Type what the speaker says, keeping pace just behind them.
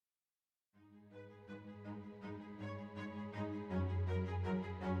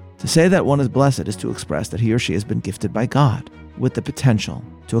To say that one is blessed is to express that he or she has been gifted by God with the potential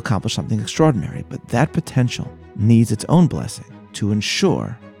to accomplish something extraordinary, but that potential needs its own blessing to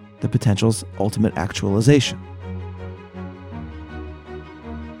ensure the potential's ultimate actualization.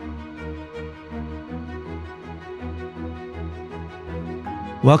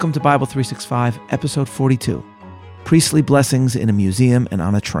 Welcome to Bible 365, episode 42, Priestly Blessings in a Museum and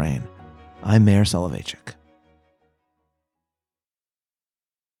on a Train. I'm Meir Soloveichik.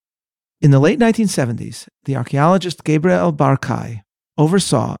 In the late 1970s, the archaeologist Gabriel Bar-Kai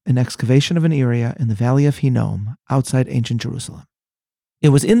oversaw an excavation of an area in the Valley of Hinnom outside ancient Jerusalem. It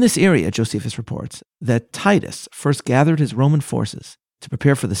was in this area, Josephus reports, that Titus first gathered his Roman forces to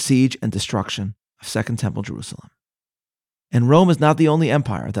prepare for the siege and destruction of Second Temple Jerusalem. And Rome is not the only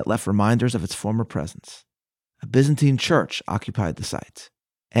empire that left reminders of its former presence. A Byzantine church occupied the site.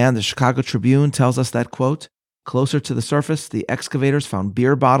 And the Chicago Tribune tells us that, quote, closer to the surface, the excavators found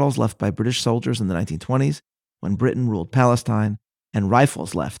beer bottles left by British soldiers in the 1920s when Britain ruled Palestine, and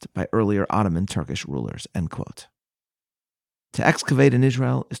rifles left by earlier Ottoman Turkish rulers, end quote. To excavate in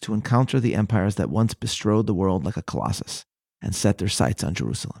Israel is to encounter the empires that once bestrode the world like a colossus and set their sights on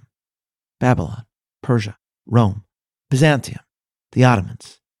Jerusalem. Babylon, Persia, Rome, Byzantium, the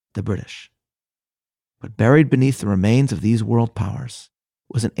Ottomans, the British. But buried beneath the remains of these world powers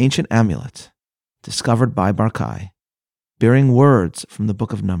was an ancient amulet discovered by Bar-Kai, bearing words from the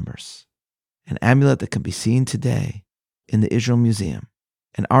Book of Numbers, an amulet that can be seen today in the Israel Museum,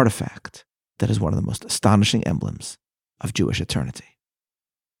 an artifact that is one of the most astonishing emblems of Jewish eternity.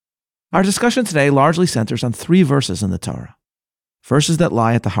 Our discussion today largely centers on 3 verses in the Torah, verses that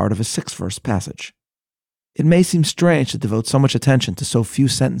lie at the heart of a 6-verse passage. It may seem strange to devote so much attention to so few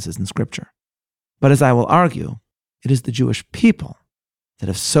sentences in Scripture, but as I will argue, it is the Jewish people that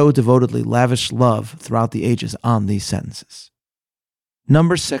have so devotedly lavished love throughout the ages on these sentences.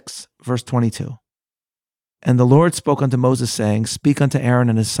 Numbers 6, verse 22. And the Lord spoke unto Moses, saying, Speak unto Aaron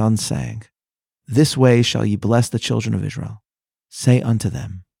and his sons, saying, This way shall ye bless the children of Israel. Say unto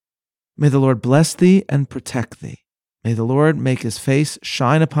them, May the Lord bless thee and protect thee. May the Lord make his face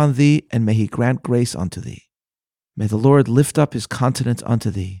shine upon thee, and may he grant grace unto thee. May the Lord lift up his countenance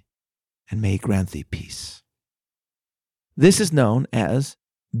unto thee, and may he grant thee peace. This is known as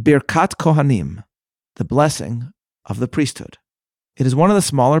Birkat Kohanim, the blessing of the priesthood. It is one of the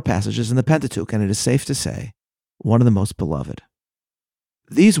smaller passages in the Pentateuch, and it is safe to say, one of the most beloved.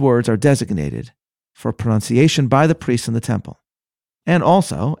 These words are designated for pronunciation by the priests in the temple, and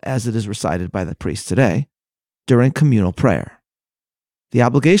also, as it is recited by the priests today, during communal prayer. The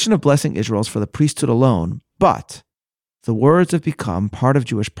obligation of blessing Israel is for the priesthood alone, but the words have become part of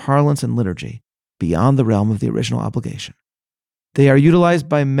Jewish parlance and liturgy beyond the realm of the original obligation. They are utilized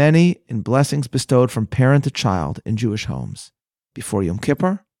by many in blessings bestowed from parent to child in Jewish homes, before Yom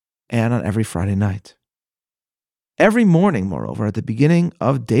Kippur and on every Friday night. Every morning, moreover, at the beginning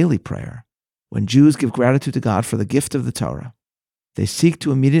of daily prayer, when Jews give gratitude to God for the gift of the Torah, they seek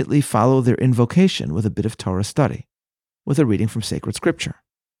to immediately follow their invocation with a bit of Torah study, with a reading from sacred scripture.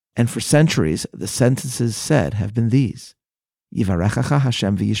 And for centuries, the sentences said have been these: Yivarechacha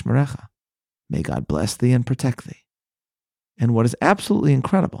Hashem v'yishmerecha. May God bless thee and protect thee. And what is absolutely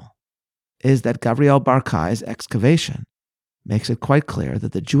incredible is that Gabriel Bar-Kai's excavation makes it quite clear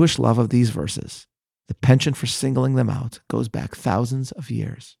that the Jewish love of these verses, the penchant for singling them out, goes back thousands of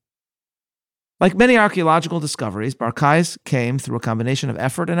years. Like many archaeological discoveries, Bar-Kai's came through a combination of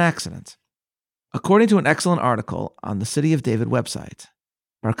effort and accident. According to an excellent article on the City of David website,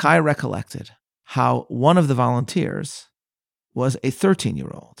 Bar-Kai recollected how one of the volunteers was a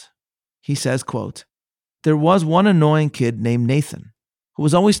 13-year-old. He says, quote, There was one annoying kid named Nathan who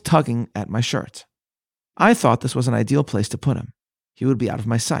was always tugging at my shirt. I thought this was an ideal place to put him. He would be out of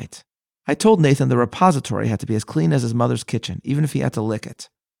my sight. I told Nathan the repository had to be as clean as his mother's kitchen, even if he had to lick it.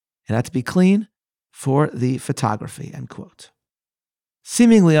 It had to be clean for the photography, end quote.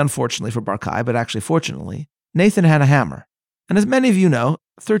 Seemingly unfortunately for Bar-Kai, but actually fortunately, Nathan had a hammer. And as many of you know,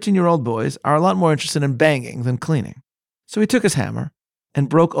 13-year-old boys are a lot more interested in banging than cleaning. So he took his hammer and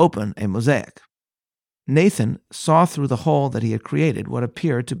broke open a mosaic. Nathan saw through the hole that he had created what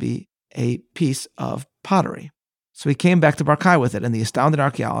appeared to be a piece of pottery. So he came back to Bar-Kai with it, and the astounded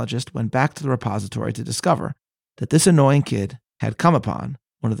archaeologist went back to the repository to discover that this annoying kid had come upon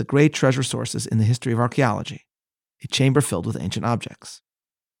one of the great treasure sources in the history of archaeology, a chamber filled with ancient objects.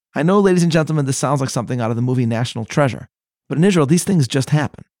 I know, ladies and gentlemen, this sounds like something out of the movie National Treasure, but in Israel, these things just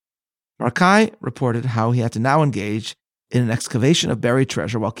happen. Bar-Kai reported how he had to now engage in an excavation of buried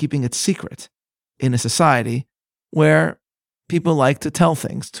treasure while keeping it secret in a society where people like to tell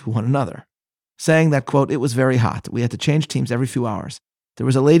things to one another, saying that, quote, it was very hot. We had to change teams every few hours. There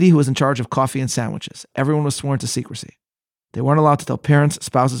was a lady who was in charge of coffee and sandwiches. Everyone was sworn to secrecy. They weren't allowed to tell parents,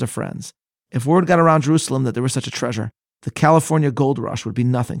 spouses, or friends. If word got around Jerusalem that there was such a treasure, the California gold rush would be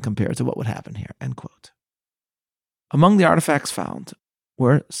nothing compared to what would happen here, end quote. Among the artifacts found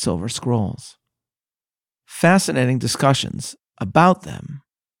were silver scrolls. Fascinating discussions about them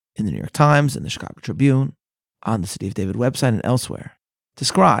in the New York Times, in the Chicago Tribune, on the City of David website, and elsewhere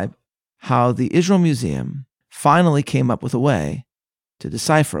describe how the Israel Museum finally came up with a way to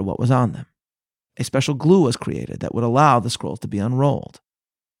decipher what was on them. A special glue was created that would allow the scrolls to be unrolled.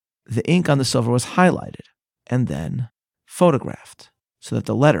 The ink on the silver was highlighted and then photographed so that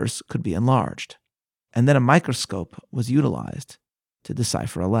the letters could be enlarged. And then a microscope was utilized to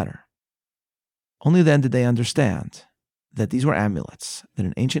decipher a letter. Only then did they understand that these were amulets that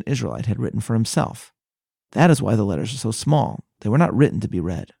an ancient Israelite had written for himself. That is why the letters are so small. They were not written to be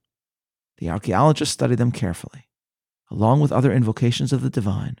read. The archaeologists studied them carefully. Along with other invocations of the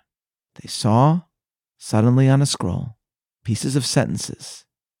divine, they saw, suddenly on a scroll, pieces of sentences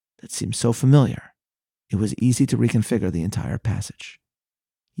that seemed so familiar, it was easy to reconfigure the entire passage.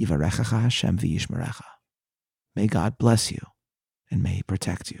 Yivarechecha Hashem v'yishmerecha. May God bless you, and may He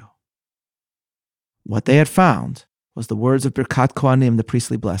protect you. What they had found was the words of Birkat Kohanim, the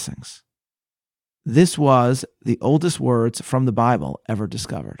priestly blessings. This was the oldest words from the Bible ever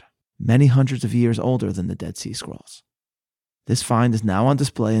discovered, many hundreds of years older than the Dead Sea Scrolls. This find is now on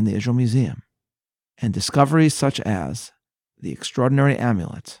display in the Israel Museum, and discoveries such as the extraordinary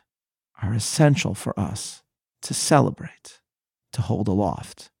amulet are essential for us to celebrate, to hold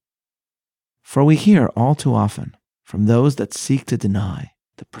aloft. For we hear all too often from those that seek to deny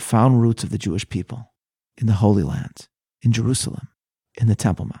the profound roots of the Jewish people in the Holy Land, in Jerusalem, in the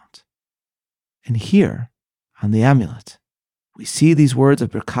Temple Mount. And here, on the amulet, we see these words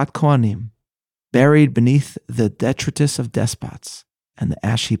of Birkat Kohanim buried beneath the detritus of despots and the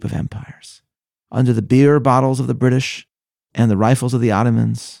ash heap of empires, under the beer bottles of the British and the rifles of the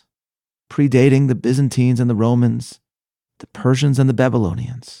Ottomans, predating the Byzantines and the Romans, the Persians and the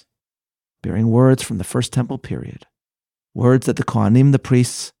Babylonians, bearing words from the First Temple period, words that the Kohanim, the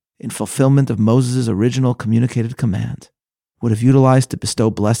priests, in fulfillment of Moses' original communicated command, would have utilized to bestow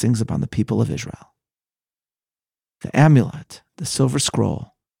blessings upon the people of Israel. The amulet, the silver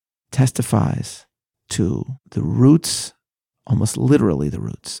scroll, testifies to the roots, almost literally the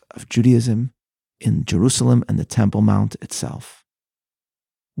roots, of Judaism in Jerusalem and the Temple Mount itself.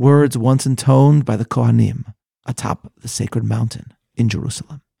 Words once intoned by the Kohanim atop the sacred mountain in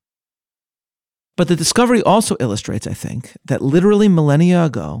Jerusalem. But the discovery also illustrates, I think, that literally millennia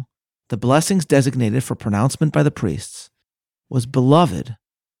ago, the blessings designated for pronouncement by the priests was beloved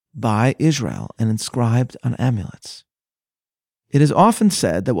by Israel and inscribed on amulets. It is often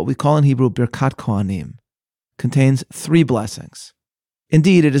said that what we call in Hebrew Birkat Kohanim contains 3 blessings.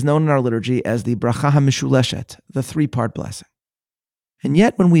 Indeed, it is known in our liturgy as the Bracha HaMishuleshet, the 3-part blessing. And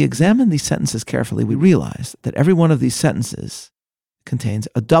yet, when we examine these sentences carefully, we realize that every one of these sentences contains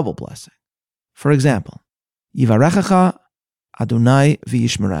a double blessing. For example, Yivarechecha Adonai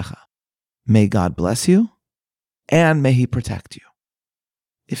v'yishmerecha. May God bless you, and may He protect you.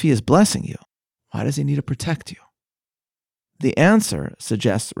 If He is blessing you, why does He need to protect you? The answer,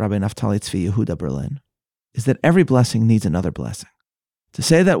 suggests Rabbi Naftali Tzvi Yehuda Berlin, is that every blessing needs another blessing. To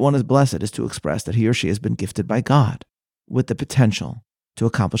say that one is blessed is to express that he or she has been gifted by God with the potential to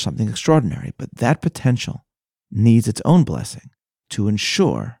accomplish something extraordinary, but that potential needs its own blessing to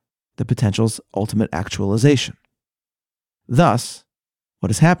ensure the potential's ultimate actualization. Thus,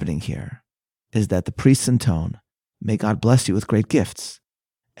 what is happening here is that the priests intone, may God bless you with great gifts,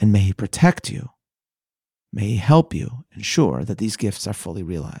 and may He protect you. May He help you ensure that these gifts are fully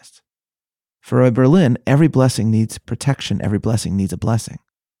realized. For Rabbi Berlin, every blessing needs protection, every blessing needs a blessing,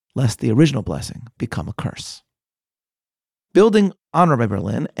 lest the original blessing become a curse. Building on Rabbi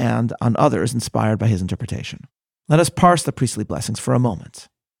Berlin and on others inspired by his interpretation, let us parse the priestly blessings for a moment.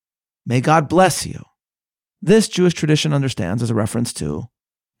 May God bless you. This Jewish tradition understands as a reference to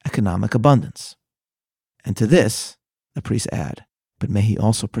economic abundance. And to this, the priests add, but may He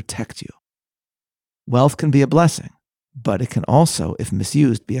also protect you. Wealth can be a blessing, but it can also, if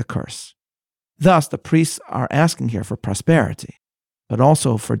misused, be a curse. Thus, the priests are asking here for prosperity, but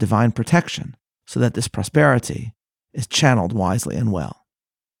also for divine protection, so that this prosperity is channeled wisely and well.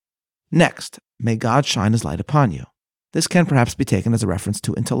 Next, may God shine His light upon you. This can perhaps be taken as a reference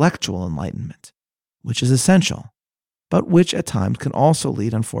to intellectual enlightenment, which is essential, but which at times can also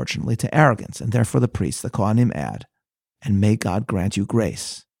lead, unfortunately, to arrogance, and therefore the priests, the Kohanim, add, and may God grant you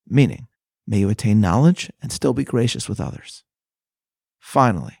grace, meaning, may you attain knowledge and still be gracious with others.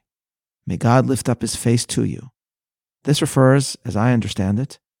 Finally, may God lift up His face to you This refers, as I understand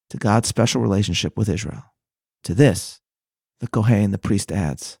it, to God's special relationship with Israel. To this, the Kohen, the priest,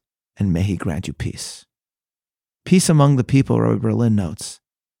 adds, and may he grant you peace. Peace among the people, Rabbi Berlin notes,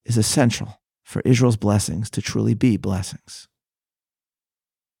 is essential for Israel's blessings to truly be blessings.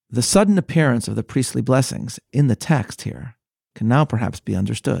 The sudden appearance of the priestly blessings in the text here can now perhaps be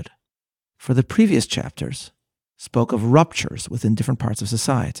understood. For the previous chapters spoke of ruptures within different parts of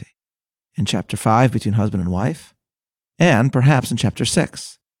society. In chapter 5, between husband and wife, and perhaps in chapter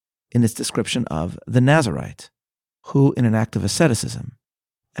 6, in its description of the Nazarite, who, in an act of asceticism,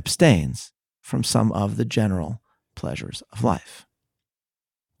 abstains from some of the general pleasures of life.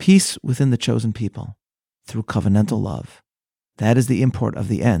 Peace within the chosen people through covenantal love. That is the import of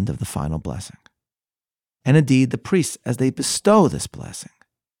the end of the final blessing. And indeed, the priests, as they bestow this blessing,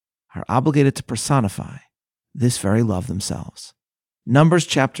 are obligated to personify this very love themselves. Numbers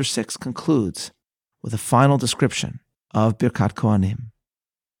chapter 6 concludes with a final description of Birkat Kohanim.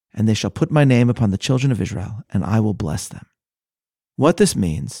 And they shall put my name upon the children of Israel, and I will bless them. What this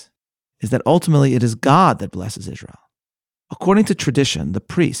means is that ultimately it is God that blesses Israel. According to tradition, the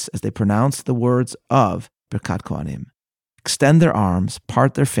priests, as they pronounce the words of Birkat Kohanim, extend their arms,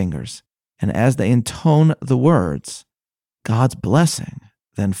 part their fingers, and as they intone the words, God's blessing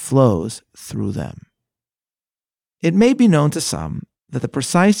then flows through them. It may be known to some that the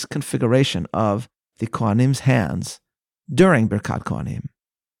precise configuration of the Kohanim's hands during Birkat Kohanim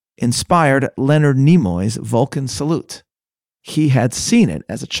inspired Leonard Nimoy's Vulcan salute. He had seen it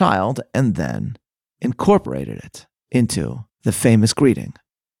as a child and then incorporated it into the famous greeting,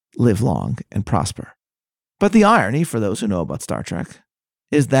 live long and prosper. But the irony, for those who know about Star Trek,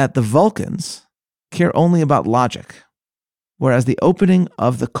 is that the Vulcans care only about logic, whereas the opening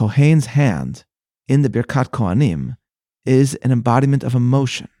of the Kohen's hand in the Birkat Kohanim is an embodiment of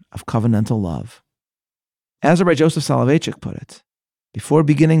emotion, of covenantal love. As Rabbi Joseph Soloveitchik put it, before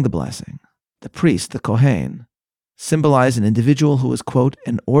beginning the blessing, the priest, the Kohen, symbolized an individual who is, quote,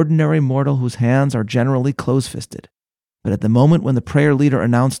 an ordinary mortal whose hands are generally close-fisted. But at the moment when the prayer leader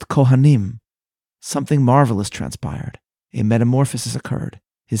announced Kohanim, something marvelous transpired. A metamorphosis occurred.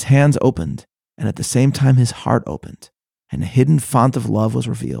 His hands opened, and at the same time his heart opened, and a hidden font of love was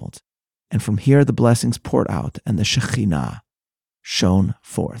revealed. And from here the blessings poured out, and the Shekhinah shone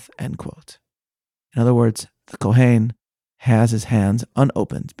forth, end quote. In other words, the Kohen has his hands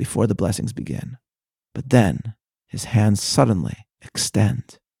unopened before the blessings begin. But then his hands suddenly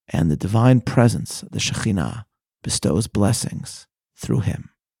extend, and the divine presence, the Shekhinah, bestows blessings through him.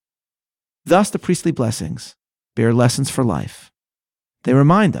 Thus the priestly blessings bear lessons for life. They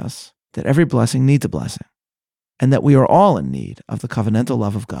remind us that every blessing needs a blessing, and that we are all in need of the covenantal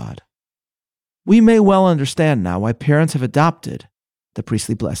love of God. We may well understand now why parents have adopted the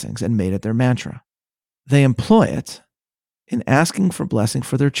priestly blessings and made it their mantra. They employ it in asking for blessing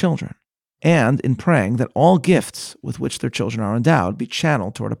for their children, and in praying that all gifts with which their children are endowed be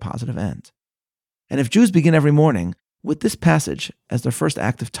channeled toward a positive end. And if Jews begin every morning with this passage as their first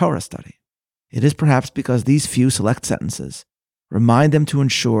act of Torah study, it is perhaps because these few select sentences remind them to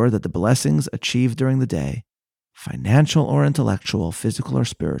ensure that the blessings achieved during the day, financial or intellectual, physical or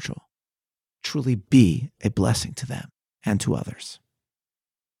spiritual, truly be a blessing to them and to others.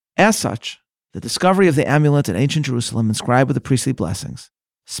 As such, the discovery of the amulet in ancient Jerusalem inscribed with the priestly blessings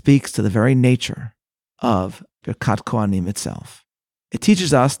speaks to the very nature of Birkat Kohanim itself. It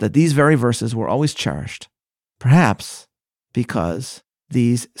teaches us that these very verses were always cherished, perhaps because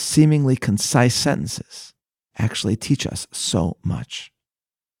these seemingly concise sentences actually teach us so much.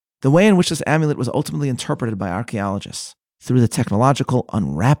 The way in which this amulet was ultimately interpreted by archaeologists, through the technological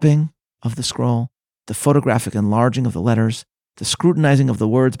unwrapping of the scroll, the photographic enlarging of the letters, the scrutinizing of the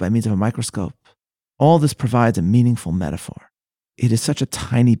words by means of a microscope, all this provides a meaningful metaphor. It is such a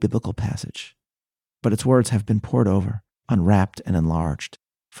tiny biblical passage, but its words have been pored over, unwrapped and enlarged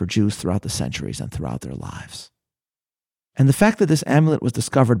for Jews throughout the centuries and throughout their lives. And the fact that this amulet was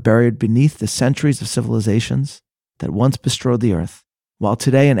discovered buried beneath the centuries of civilizations that once bestrode the earth, while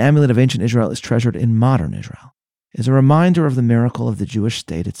today an amulet of ancient Israel is treasured in modern Israel, is a reminder of the miracle of the Jewish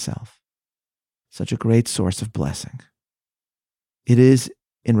state itself. Such a great source of blessing. It is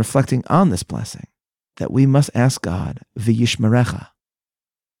in reflecting on this blessing that we must ask God, V'yishmerecha,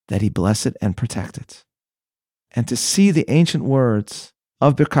 that he bless it and protect it. And to see the ancient words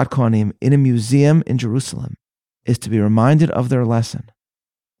of Birkat Kohanim in a museum in Jerusalem is to be reminded of their lesson,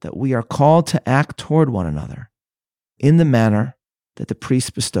 that we are called to act toward one another in the manner that the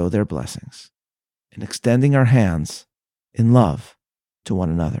priests bestow their blessings, in extending our hands in love to one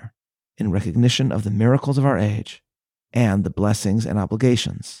another, in recognition of the miracles of our age and the blessings and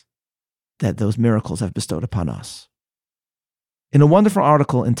obligations that those miracles have bestowed upon us. In a wonderful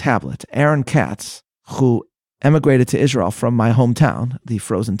article in Tablet, Aaron Katz, who emigrated to Israel from my hometown, the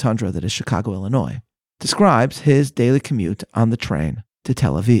frozen tundra that is Chicago, Illinois, describes his daily commute on the train to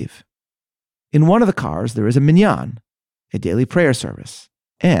Tel Aviv. In one of the cars, there is a minyan, a daily prayer service.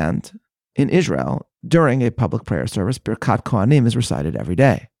 And in Israel, during a public prayer service, Birkat Kohanim is recited every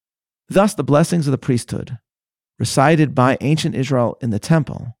day. Thus, the blessings of the priesthood, recited by ancient Israel in the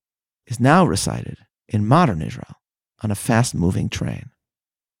temple, is now recited in modern Israel on a fast-moving train.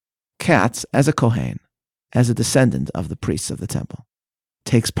 Katz, as a Kohen, as a descendant of the priests of the temple,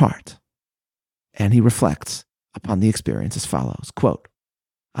 takes part, and he reflects upon the experience as follows, quote,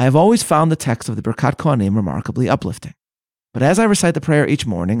 I have always found the text of the Birkat Kohanim remarkably uplifting. But as I recite the prayer each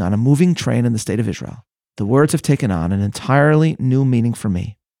morning on a moving train in the state of Israel, the words have taken on an entirely new meaning for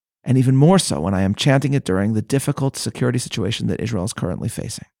me, and even more so when I am chanting it during the difficult security situation that Israel is currently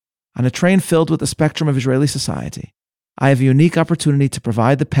facing. On a train filled with the spectrum of Israeli society, I have a unique opportunity to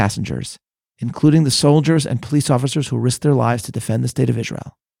provide the passengers, including the soldiers and police officers who risk their lives to defend the state of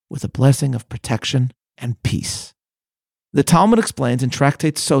Israel, with a blessing of protection and peace. The Talmud explains in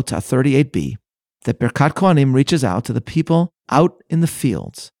Tractate Sota 38b that Birkat Kohanim reaches out to the people out in the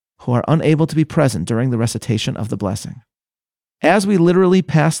fields who are unable to be present during the recitation of the blessing. As we literally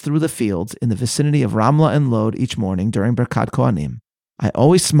pass through the fields in the vicinity of Ramla and Lod each morning during Birkat Kohanim, I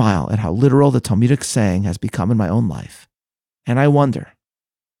always smile at how literal the Talmudic saying has become in my own life. And I wonder,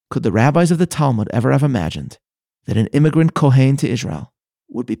 could the rabbis of the Talmud ever have imagined that an immigrant Kohen to Israel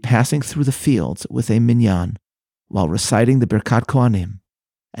would be passing through the fields with a minyan while reciting the Birkat Kohanim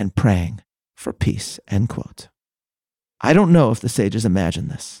and praying for peace, end quote. I don't know if the sages imagined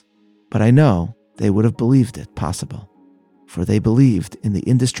this, but I know they would have believed it possible, for they believed in the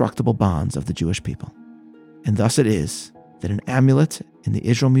indestructible bonds of the Jewish people. And thus it is that an amulet in the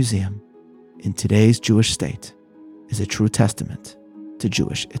Israel Museum in today's Jewish state is a true testament to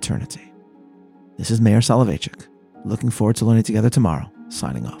Jewish eternity. This is Meir Soloveichik, looking forward to learning together tomorrow,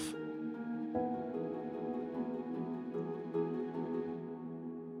 signing off.